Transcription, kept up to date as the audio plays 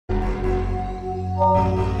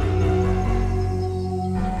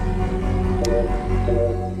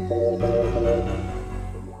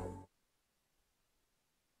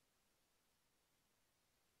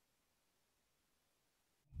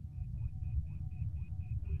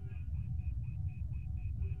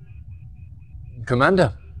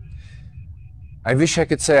Commander, I wish I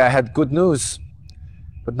could say I had good news,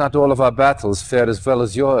 but not all of our battles fared as well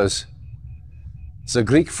as yours. The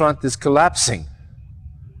Greek front is collapsing,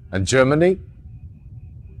 and Germany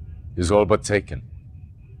is all but taken.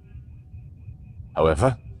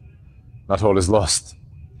 However, not all is lost.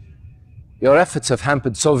 Your efforts have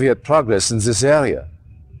hampered Soviet progress in this area.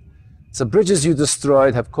 The bridges you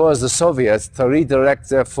destroyed have caused the Soviets to redirect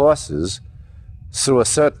their forces through a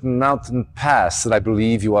certain mountain pass that I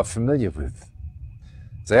believe you are familiar with.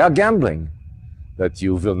 They are gambling that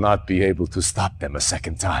you will not be able to stop them a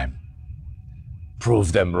second time.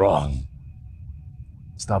 Prove them wrong.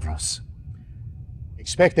 Stavros.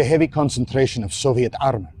 Expect a heavy concentration of Soviet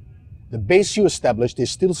armor. The base you established is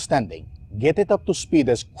still standing. Get it up to speed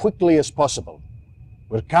as quickly as possible.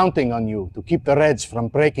 We're counting on you to keep the Reds from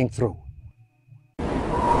breaking through.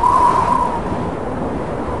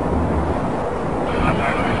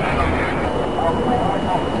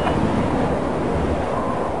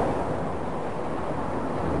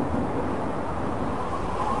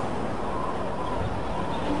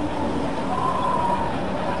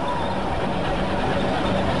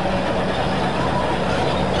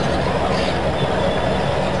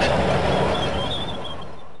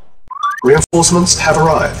 Reinforcements have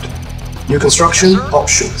arrived. New construction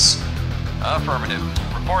options. Affirmative.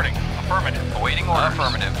 Reporting. Affirmative. Awaiting orders.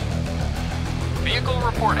 Affirmative. Vehicle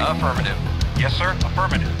reporting. Affirmative. Yes, sir.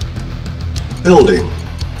 Affirmative. Building.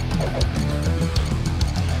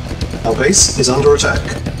 Our base is under attack.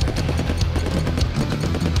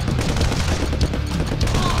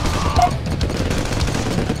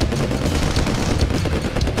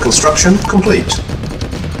 Construction complete.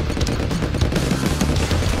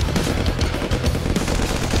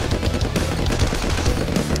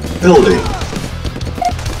 Building.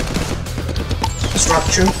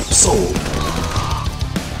 Structure sold.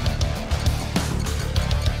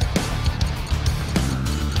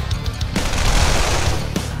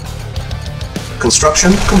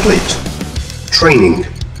 Construction complete. Training.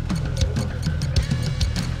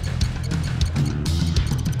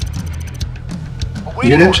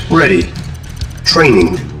 Unit ready.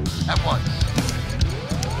 Training. At once.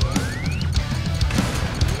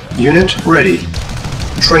 Unit ready.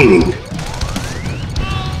 Training.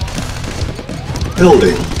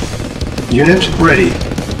 Building. Unit ready.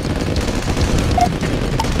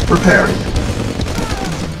 Preparing.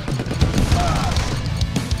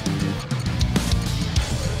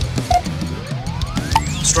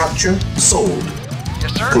 Structure sold.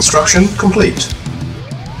 Yes, sir. Construction complete.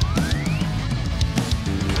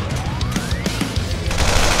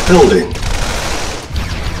 Building.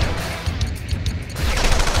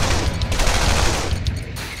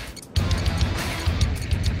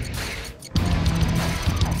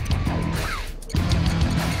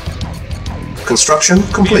 Construction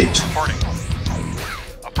complete. Reporting.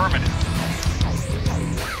 Affirmative.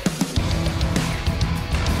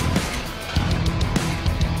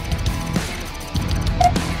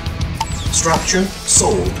 Structure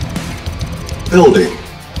sold. Building.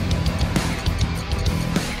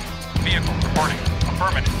 Vehicle reporting.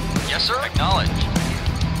 Affirmative. Yes, sir. Acknowledged.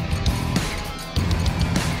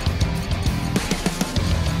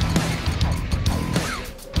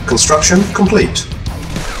 Construction complete.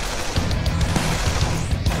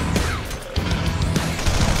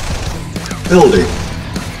 Building.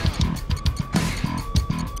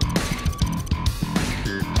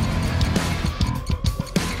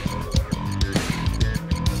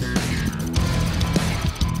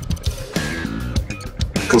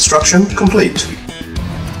 Construction complete.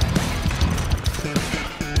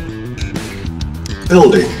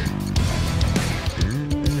 Building.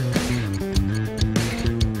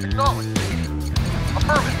 Acknowledged.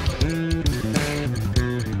 Affirmative.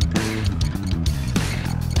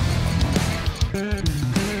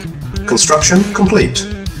 Construction complete.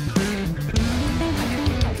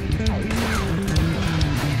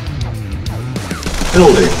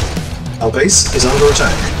 Building. Our base is under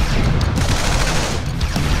attack.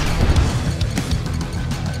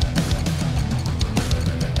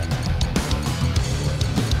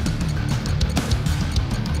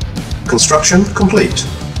 Construction complete.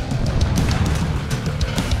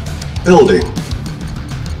 Building.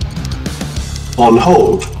 On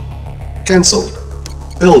hold. Cancel.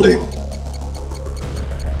 Building.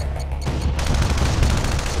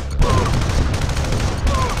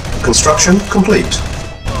 Construction complete.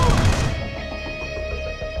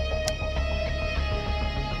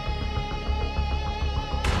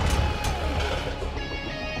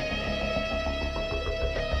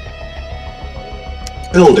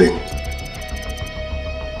 Building.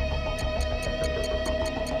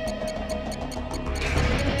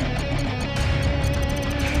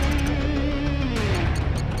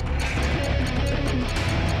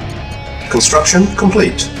 Construction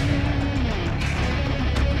complete.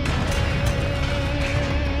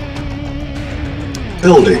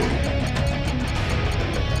 Building.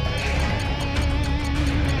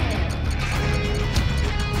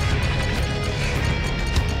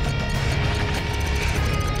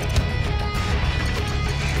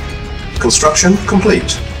 Construction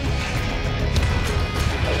complete.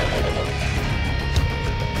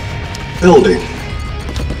 Building.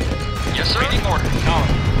 Yes, sir. Reading order.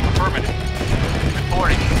 Acknowledged. Affirmative.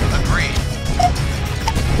 Reporting. Agreed.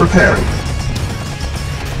 Repairing.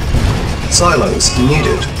 Silos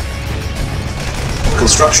needed.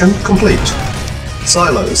 Construction complete.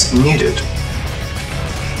 Silos needed.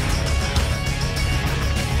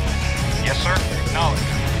 Yes, sir. Acknowledged.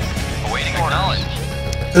 Awaiting order.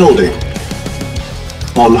 Acknowledged. Building.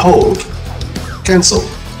 On hold. Cancel.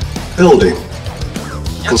 Building.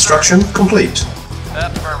 Yes, Construction complete. sir.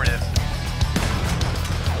 Affirmative.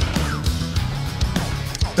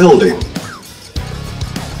 Building.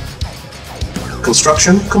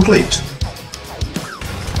 Construction complete.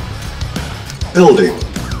 Building.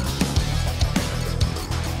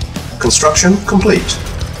 Construction complete.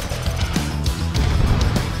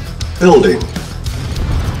 Building.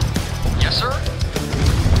 Yes, sir.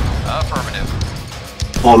 Affirmative.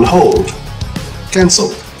 On hold.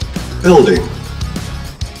 Cancel. Building.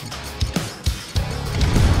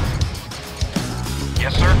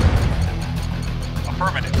 Yes, sir.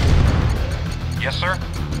 Affirmative. Yes, sir.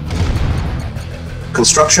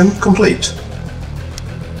 Construction complete.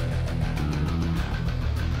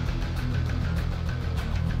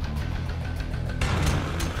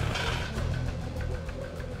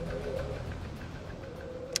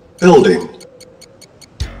 Building.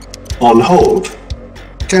 On hold.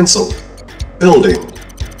 Cancel. Building.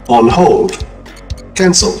 On hold.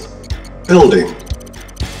 Cancel. Building.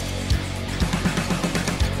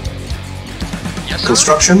 Yes, sir.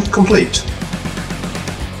 Construction complete.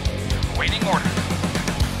 Awaiting order.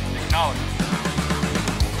 Acknowledged.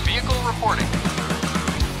 Vehicle reporting.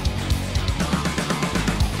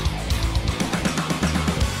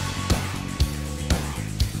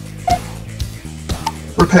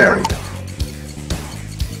 Repairing.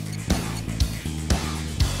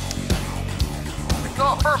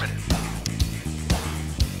 Go affirmative.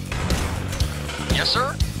 Yes,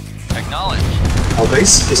 sir. Acknowledged. Our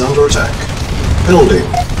base is under attack. Building.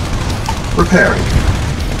 Repairing.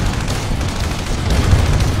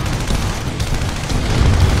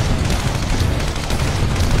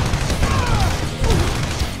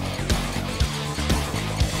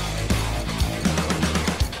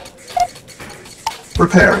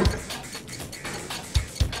 Repairing.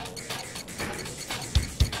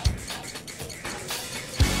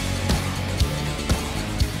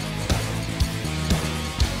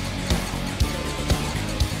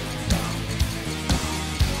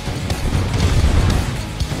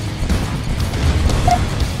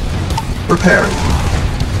 Repairing.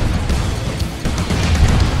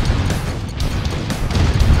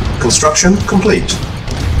 Construction complete.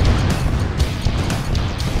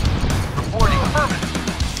 Reporting affirmative.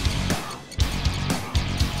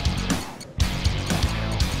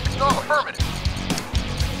 Go affirmative.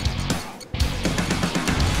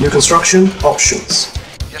 New construction options.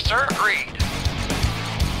 Yes, sir. Agreed.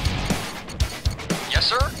 Yes,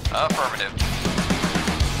 sir. Affirmative.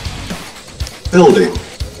 Building.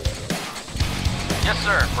 Yes,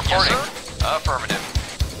 sir. Reporting. Yes, sir. Affirmative.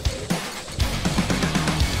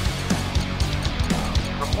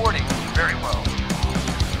 Reporting. Very well.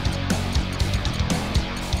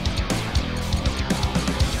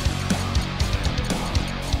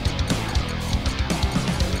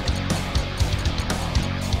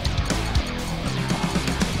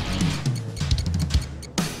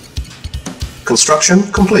 Construction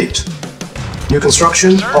complete. New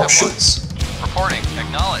construction Sir, options. Reporting.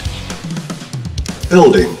 Acknowledged.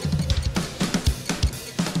 Building.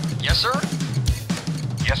 Yes, sir.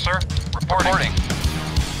 Yes, sir. Reporting.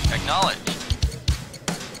 Acknowledged.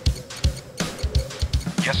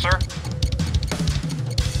 Yes, sir.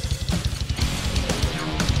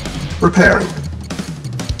 Repairing.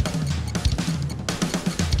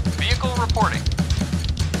 Vehicle reporting.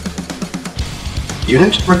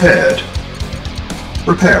 Unit repaired.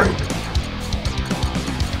 Repairing.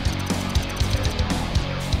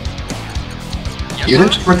 Yes,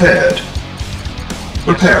 Unit sir. repaired.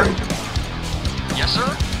 Repairing. Yes,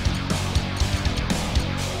 sir.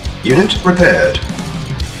 Unit repaired.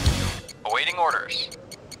 Awaiting orders.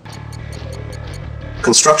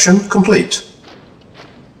 Construction complete.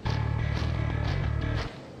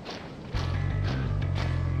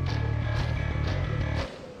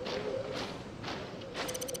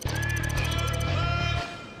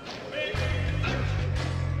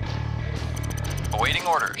 Awaiting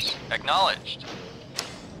orders. Acknowledged.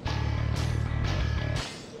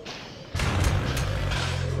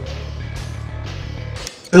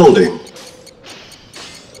 Building.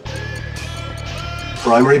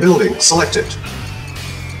 Primary building selected.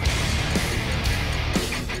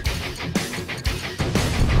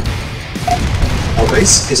 Our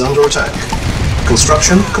base is under attack.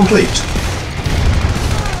 Construction complete.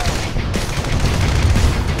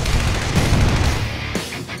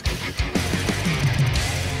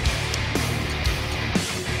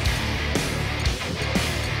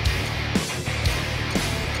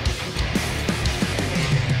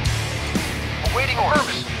 Awaiting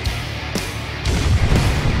orders.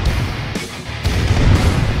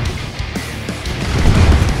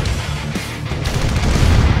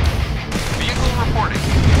 Vehicle reporting.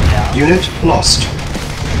 Unit lost.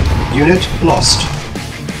 Unit lost.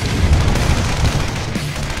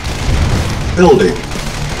 Building.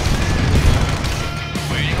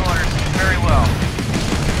 Awaiting orders. Very well.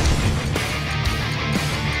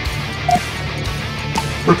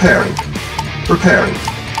 Repairing. Repairing.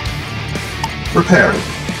 Repairing.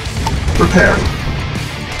 Repairing.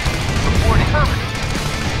 Reporting. Affirmative.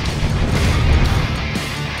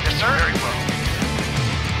 Yes, sir. Very well.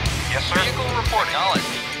 Yes, sir. Vehicle reporting.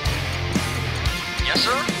 Acknowledged. Yes,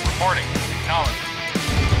 sir. Reporting. Acknowledged.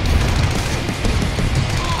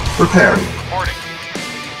 Repairing. Reporting.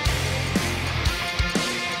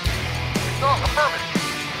 No, affirmative.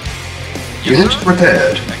 Yes, Unit sir.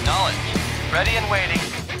 repaired. Acknowledged. Ready and waiting.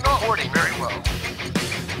 Reporting. Very well.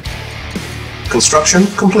 Construction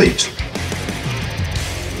complete.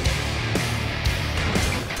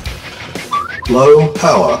 Low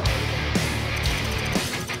power.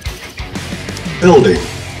 Building.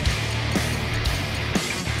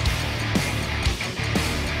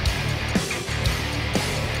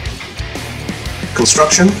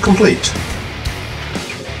 Construction complete.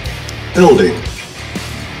 Building.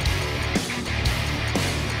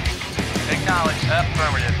 Acknowledged.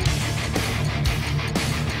 Affirmative.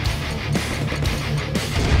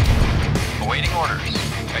 Awaiting orders.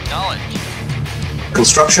 Acknowledged.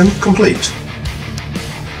 Construction complete.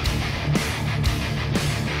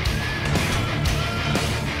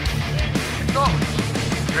 Acknowledged.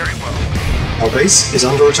 Very well. Our base is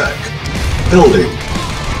under attack. Building.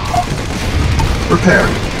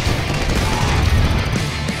 Repairing.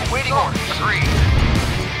 Awaiting orders. Agreed.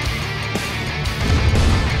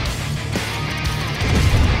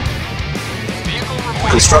 Vehicle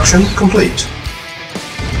reporting. Construction complete.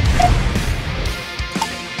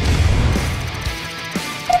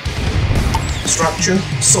 Structure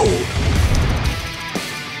sold.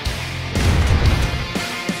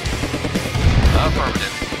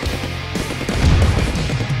 Affirmative.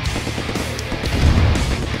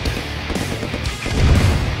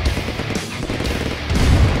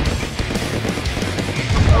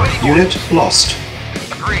 Awaiting Unit orders. lost.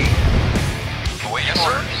 Agreed. Awaiting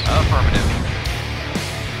orders. Affirmative.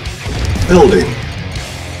 Building.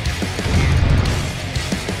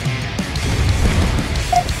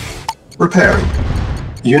 Repairing.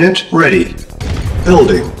 Unit ready.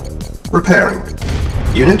 Building. Repairing.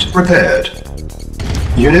 Unit repaired.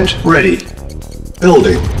 Unit ready.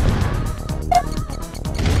 Building.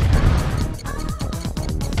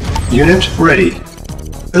 Unit ready.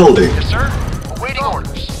 Building. Yes, sir. Awaiting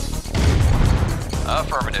orders.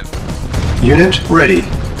 Affirmative. Unit ready.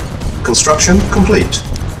 Construction complete.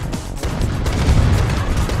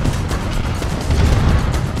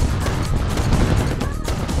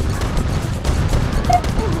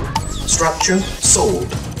 Structure sold.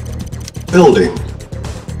 Building.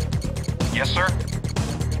 Yes, sir.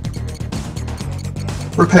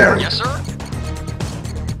 Repairing. Yes, sir.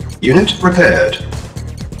 Unit repaired.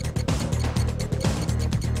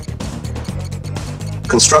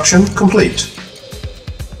 Construction complete.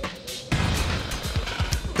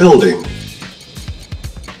 Building.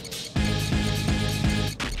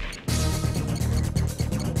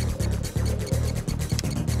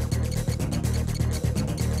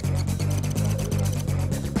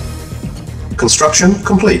 Construction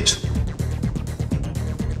complete.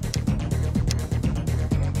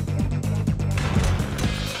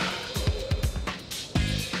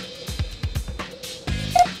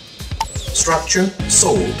 Structure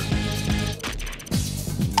sold.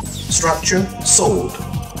 Structure sold.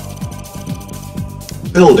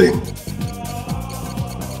 Building.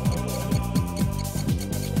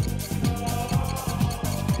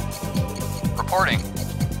 Reporting.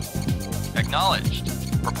 Acknowledged.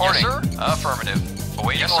 Reporting. Yes, sir. Affirmative.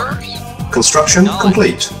 Awaiting yes, orders. Construction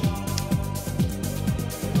complete.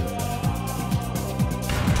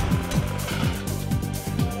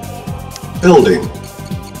 Building.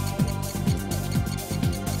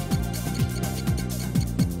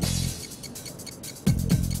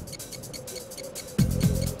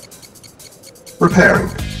 Repairing.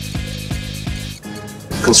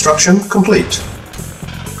 Construction complete.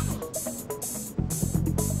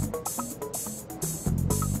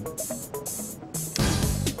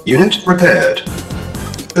 Unit repaired.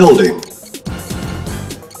 Building.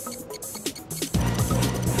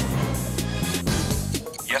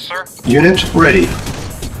 Yes, sir. Unit ready.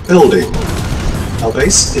 Building. Our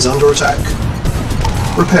base is under attack.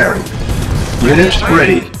 Repairing. Unit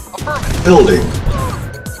ready. Affirmative. Building.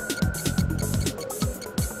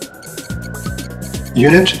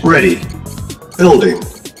 Unit ready. Building.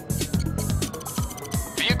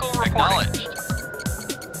 Vehicle acknowledged.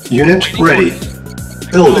 Unit ready.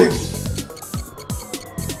 Building.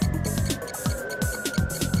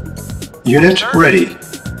 Unit ready.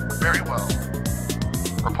 Very well.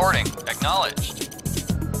 Reporting. Acknowledged.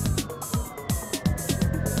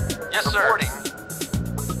 Yes, sir. Reporting.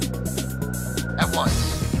 At once.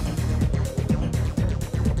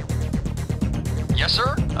 Yes,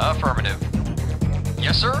 sir. Affirmative.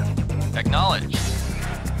 Yes, sir. Acknowledged.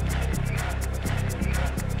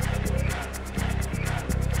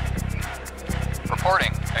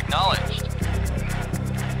 Reporting. Acknowledged.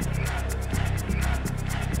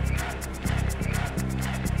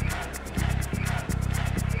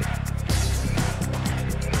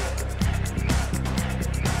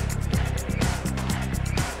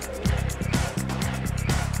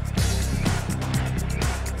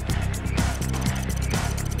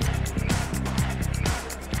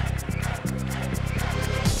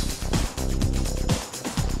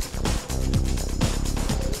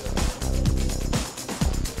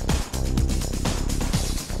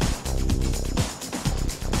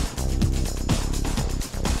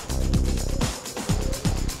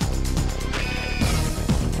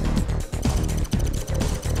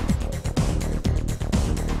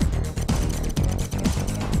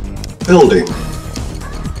 Building.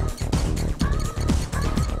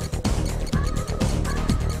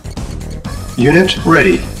 Unit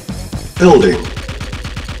ready. Building.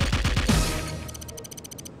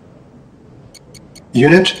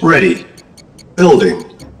 Unit ready. Building.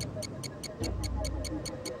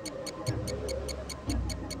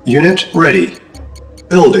 Unit ready.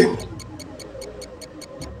 Building.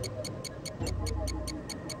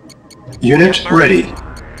 Unit ready.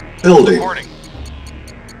 Building. Reporting.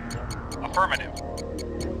 Affirmative.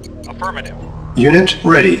 Affirmative. Unit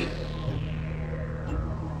ready.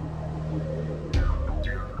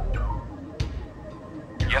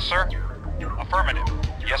 Yes, sir. Affirmative.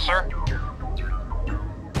 Yes, sir.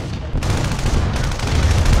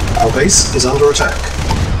 Our base is under attack.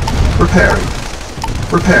 Repairing.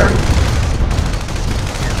 Repairing.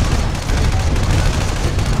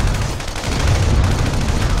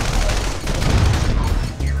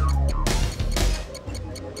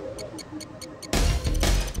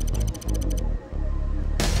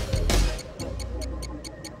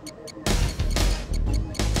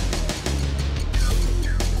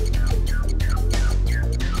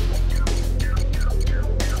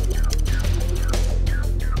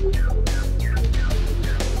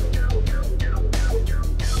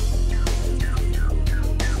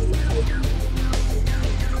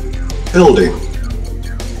 Building.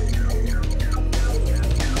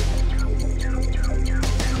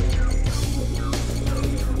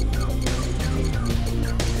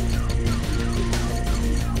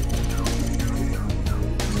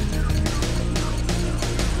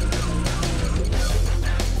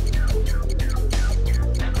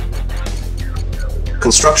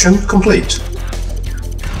 Construction complete.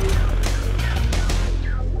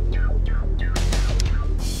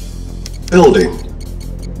 Building.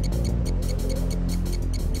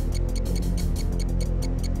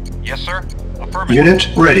 Yes, sir. Affirmative. Unit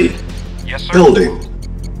ready. Yes, sir. Building.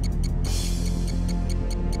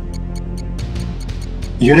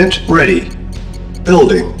 Unit ready.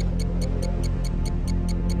 Building.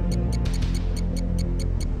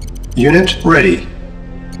 Unit ready.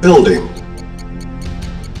 Building.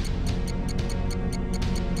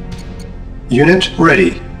 Unit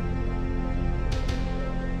ready.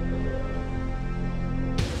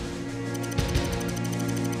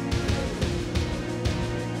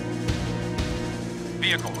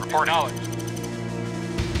 Vehicle report acknowledged.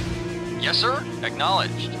 Yes, sir.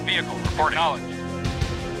 Acknowledged. Vehicle report acknowledged.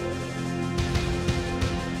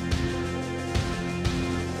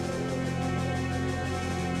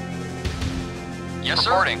 Yes, sir.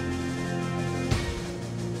 Reporting.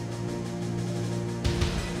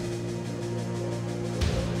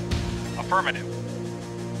 Affirmative.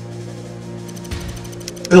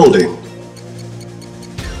 Building.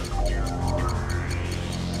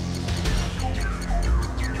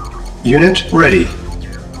 Unit ready.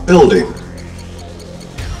 Building.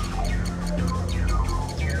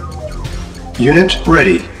 Unit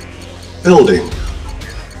ready. Building.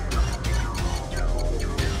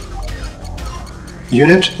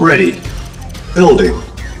 Unit ready. Building.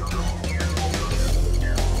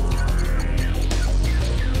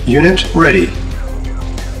 Unit ready.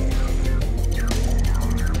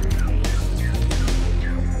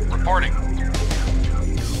 Reporting.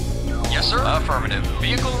 Yes, sir. Affirmative.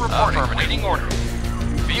 Vehicle reporting. Affirmative. Waiting order.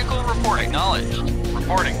 Vehicle report acknowledged.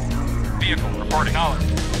 Reporting. Vehicle report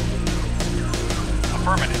acknowledged.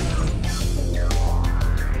 Affirmative.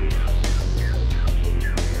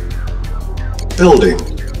 Building.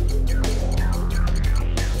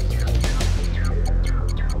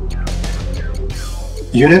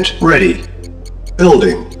 Unit ready.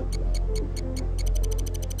 Building.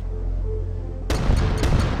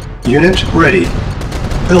 Unit ready.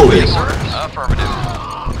 Building. Yes, sir. Affirmative.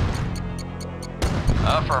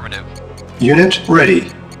 Affirmative. Unit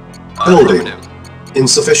ready. Building. Affirmative.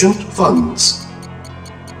 Insufficient funds.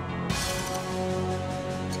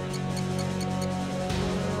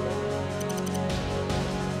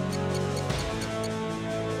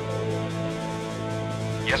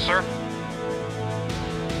 Yes, sir.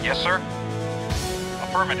 Yes, sir.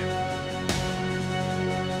 Affirmative.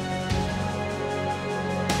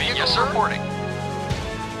 Vehicle yes, sir. Reporting.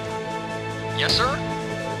 Yes, sir.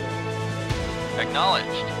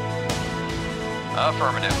 Acknowledged.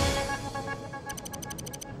 Affirmative.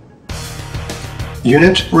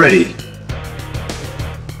 Unit ready.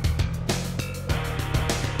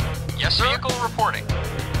 Yes, sir. Vehicle reporting.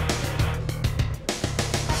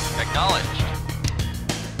 Acknowledged.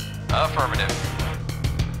 Affirmative.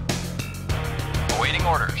 Awaiting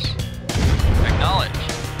orders.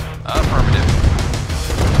 Acknowledged. Affirmative.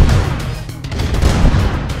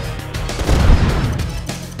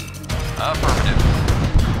 Affirmative.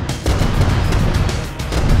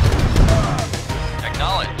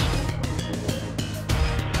 Acknowledged.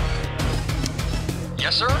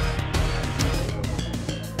 Yes, sir.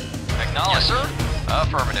 Acknowledged. Yes, sir.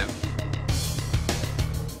 Affirmative.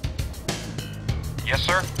 Yes,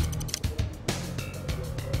 sir.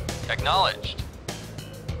 Acknowledged.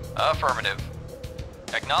 Affirmative.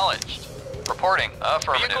 Acknowledged. Reporting.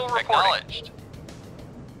 Affirmative. Acknowledged.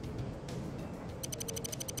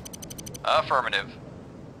 Affirmative.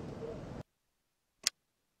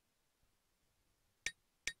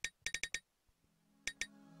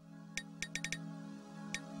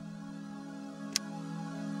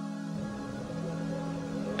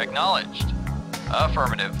 Acknowledged.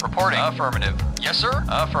 Affirmative. Reporting. Affirmative. Yes, sir.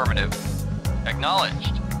 Affirmative.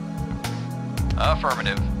 Acknowledged.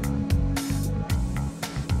 Affirmative.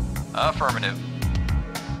 Affirmative.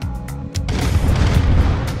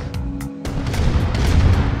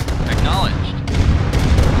 Acknowledged.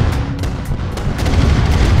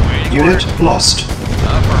 Unit lost.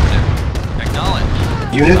 Affirmative.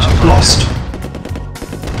 Acknowledged. Unit lost.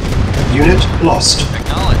 Unit lost.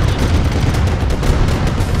 Acknowledged.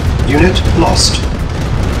 Unit lost.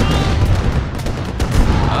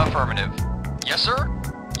 Affirmative. Yes, sir.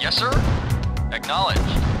 Yes, sir. Acknowledged.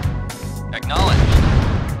 Acknowledged.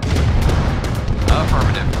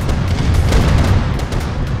 Affirmative.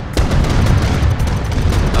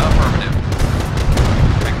 Affirmative.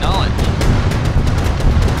 Acknowledged.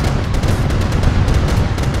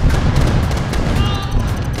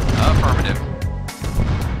 Affirmative.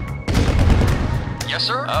 Yes,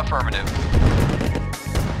 sir. Affirmative.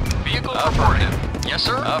 Vehicle affirmative. Yes,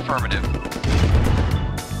 sir. Affirmative.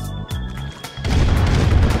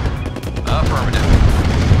 Affirmative.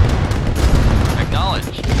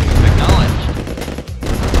 Acknowledged. Acknowledged.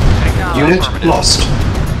 Unit lost.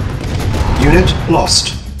 Unit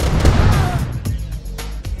lost.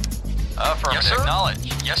 Affirmative. Yes, sir.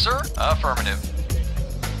 Acknowledged. Yes, sir. Affirmative.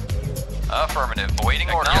 Affirmative. Awaiting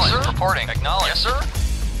order. Yes, sir. Reporting. Acknowledged. Yes, sir.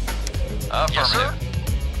 Affirmative.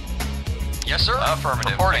 Yes, sir.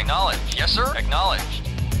 Affirmative. Reporting. Acknowledged. Yes, sir. Acknowledged.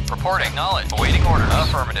 Reporting. Acknowledged. Awaiting orders.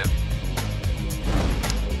 Affirmative.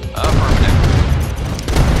 Affirmative.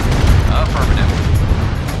 Affirmative.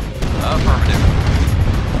 Affirmative.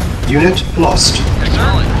 Unit lost.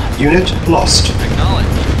 Acknowledged. Unit lost. Acknowledged.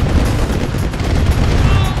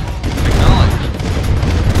 Acknowledged.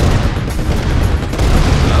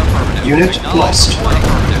 Affirmative. Unit Acknowledged. lost.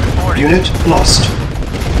 Affirmative. Reporting. Unit lost.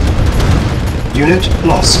 Unit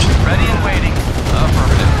lost. Ready and waiting.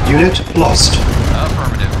 Affirmative. Unit lost.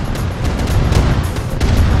 Affirmative.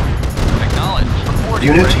 Acknowledged. Reporting.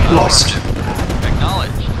 Unit Ready. lost. Affirmative.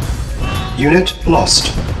 Acknowledged. Unit lost.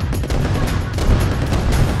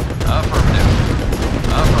 Affirmative.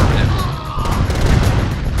 Affirmative.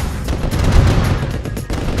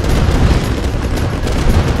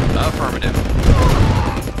 Affirmative.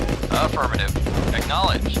 Affirmative.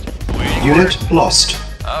 Acknowledged. Waiting Unit orders. lost.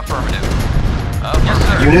 Affirmative. Yes,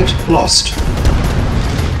 sir. Unit lost.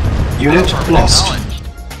 Unit Affirmative. lost. Acknowledged.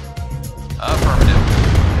 Affirmative.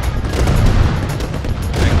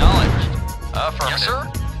 Acknowledged. Affirmative. Yes,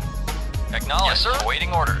 sir. Acknowledged. Yes, sir.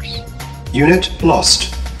 Waiting orders. Unit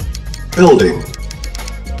lost. Building.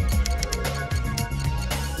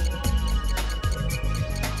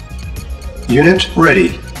 Unit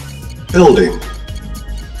ready. Building.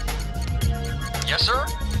 Yes, sir.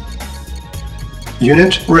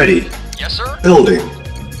 Unit ready. Yes, sir. Building.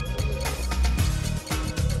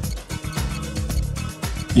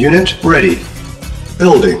 Unit ready.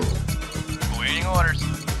 Building. Waiting orders.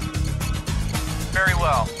 Very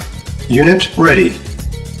well. Unit ready.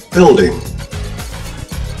 Building.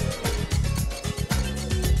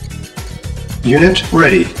 Unit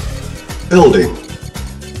ready. Building.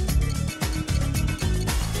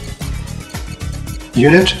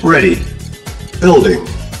 Unit ready. Building.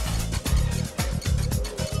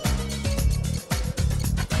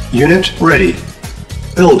 Unit ready.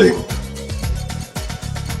 Building.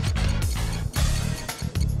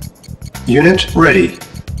 Unit ready.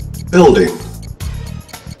 Building.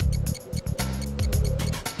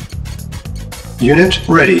 Unit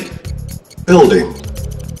ready. Building.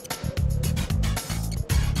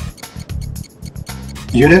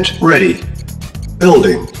 Unit ready.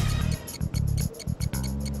 Building.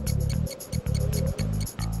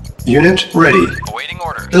 Unit ready. Awaiting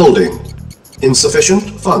orders. Building. Insufficient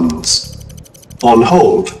funds. On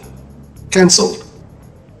hold. Cancelled.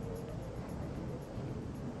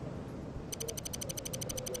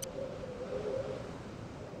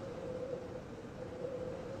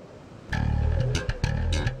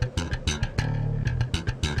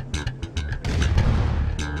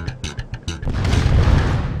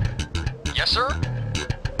 Yes, sir.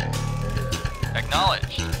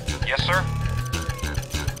 Acknowledged. Yes, sir.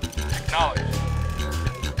 Acknowledged.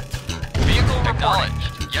 Vehicle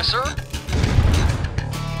acknowledged. Yes, sir.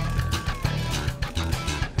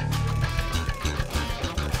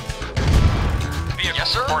 Vehicle yes,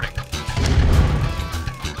 sir. Reporting.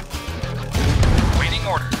 Waiting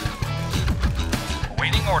orders.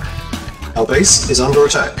 Waiting orders. Our base is under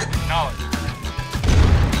attack. Acknowledged.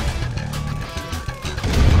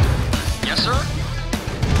 Yes, sir.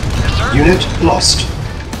 Yes, sir. Unit lost.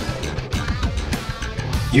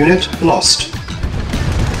 Unit lost.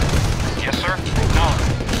 Yes, sir.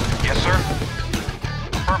 Acknowledged. Yes, sir.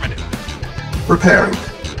 Affirmative. Repairing.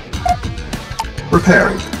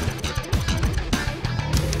 Repairing.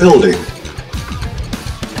 Building.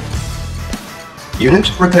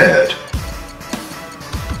 Unit repaired.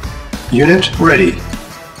 Unit ready.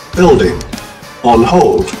 Building. On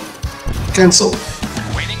hold. Cancel.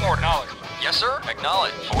 Waiting order. Acknowledged. Yes, sir.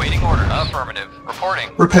 Acknowledged. Awaiting order. Affirmative. Reporting.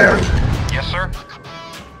 Repairing. Yes, sir.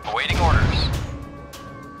 Awaiting orders.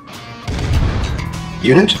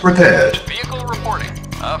 Unit repaired. Vehicle reporting.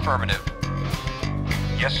 Affirmative.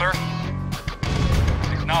 Yes, sir.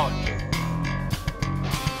 Acknowledged.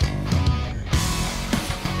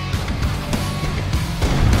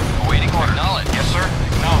 Awaiting order. Acknowledged. Yes, sir.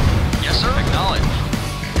 Acknowledged. Yes, sir. Acknowledged.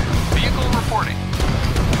 Vehicle reporting.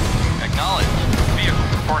 Acknowledged. Vehicle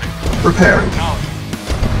reporting. Repairing. Acknowledged.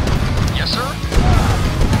 Yes, sir.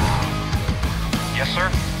 Yes, sir.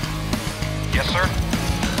 Yes, sir.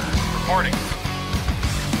 Reporting.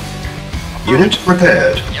 Unit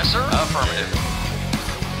repaired. Yes, sir. Affirmative.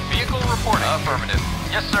 Vehicle reporting. Affirmative.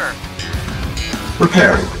 Yes, sir.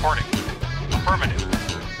 Repairing. Reporting. Affirmative.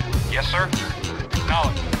 Yes, sir.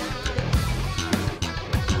 Acknowledged.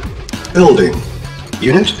 Building.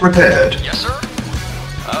 Unit repaired. Yes, sir.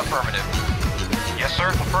 Affirmative. Yes, sir.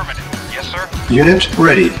 Affirmative. Yes, sir. Unit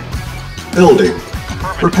ready. Building.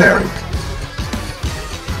 Affirmative. Repairing.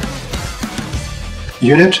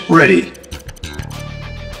 Unit ready.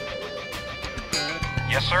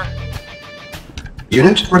 Yes, sir.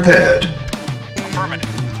 Unit repaired. Affirmative.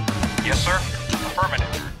 Yes, sir. Affirmative.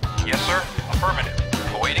 Yes, sir. Affirmative.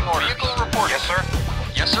 Awaiting orders. Vehicle report. Yes, sir.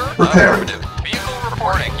 Yes, sir. Repairing. Affirmative. Vehicle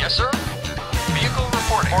reporting. Yes, sir. Vehicle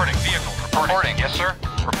reporting. Reporting. Vehicle. Reporting. Yes, sir.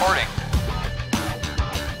 Reporting.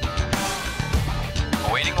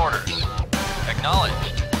 Awaiting orders.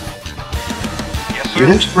 Acknowledged. Yes, sir.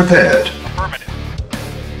 Unit repaired. Affirmative.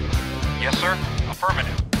 Yes, sir.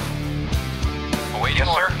 Affirmative. Awaiting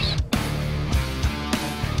orders.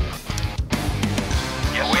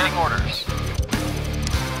 Yes, awaiting orders.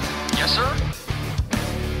 Yes, sir.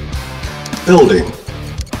 Building.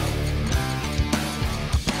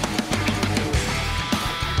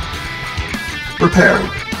 Repairing.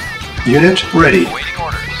 Unit ready. Awaiting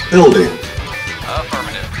orders. Building.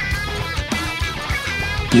 Affirmative.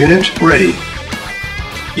 Unit ready.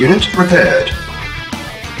 Unit repaired.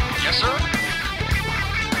 Yes, sir.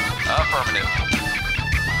 Affirmative.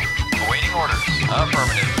 Awaiting orders.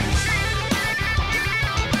 Affirmative.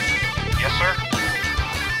 Yes, sir.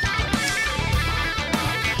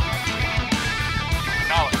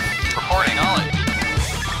 Knowledge. Reporting knowledge.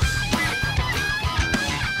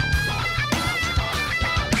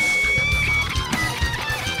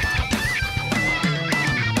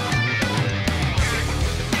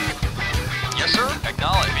 Yes, sir.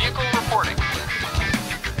 Acknowledge. Vehicle reporting.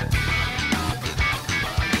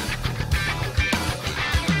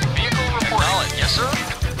 Vehicle reporting. Acknowledge. Yes, sir.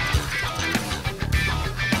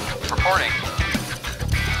 Reporting.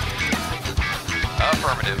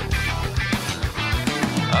 Affirmative.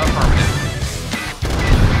 Affirmative.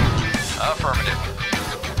 Affirmative.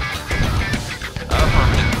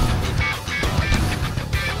 Affirmative.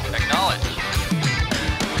 Acknowledge.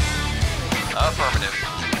 Affirmative.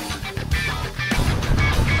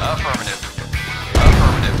 Affirmative.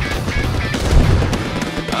 Affirmative.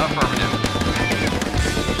 Affirmative.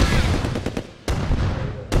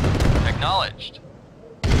 Acknowledged.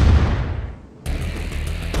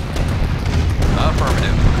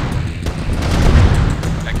 Affirmative.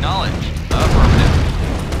 Acknowledged. Affirmative.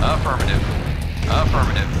 Affirmative.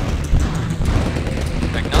 Affirmative.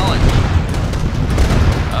 Acknowledged.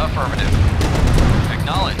 Affirmative.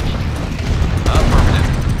 Acknowledged. Affirmative.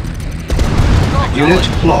 Unit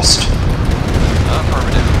lost.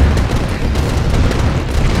 Affirmative.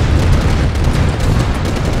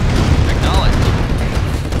 Acknowledged.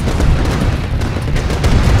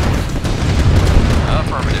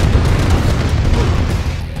 Affirmative.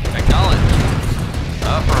 Acknowledged.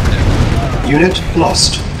 Affirmative. Unit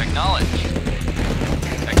lost. Acknowledged.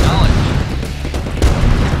 Acknowledged.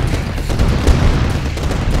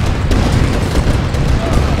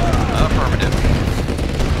 Affirmative.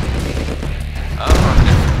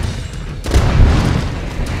 Affirmative.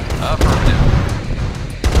 Affirmative.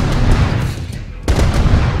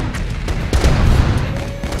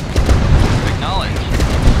 Acknowledged.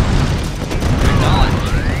 Acknowledged.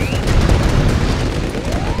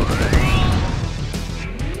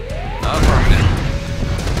 Affirmative.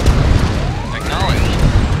 Acknowledged.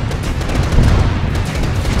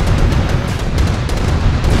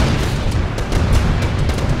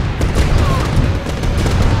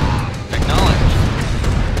 Acknowledged.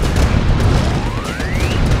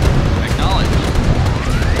 Acknowledged.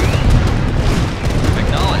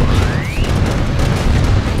 Acknowledged.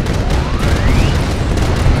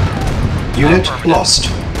 Unit Affirmative. lost.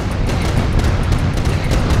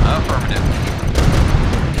 Affirmative.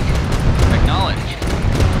 Acknowledged.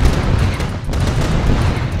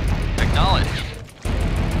 Acknowledged.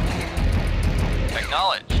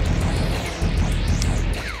 Acknowledged.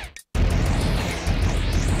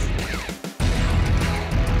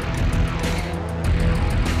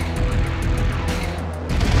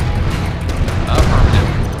 Affirmative.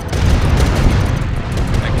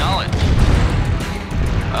 Acknowledged.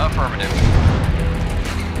 Affirmative.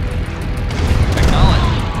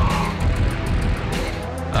 Acknowledged.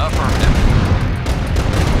 Affirmative.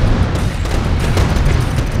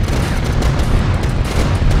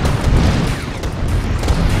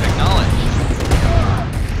 Acknowledged.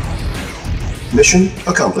 Mission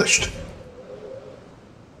accomplished.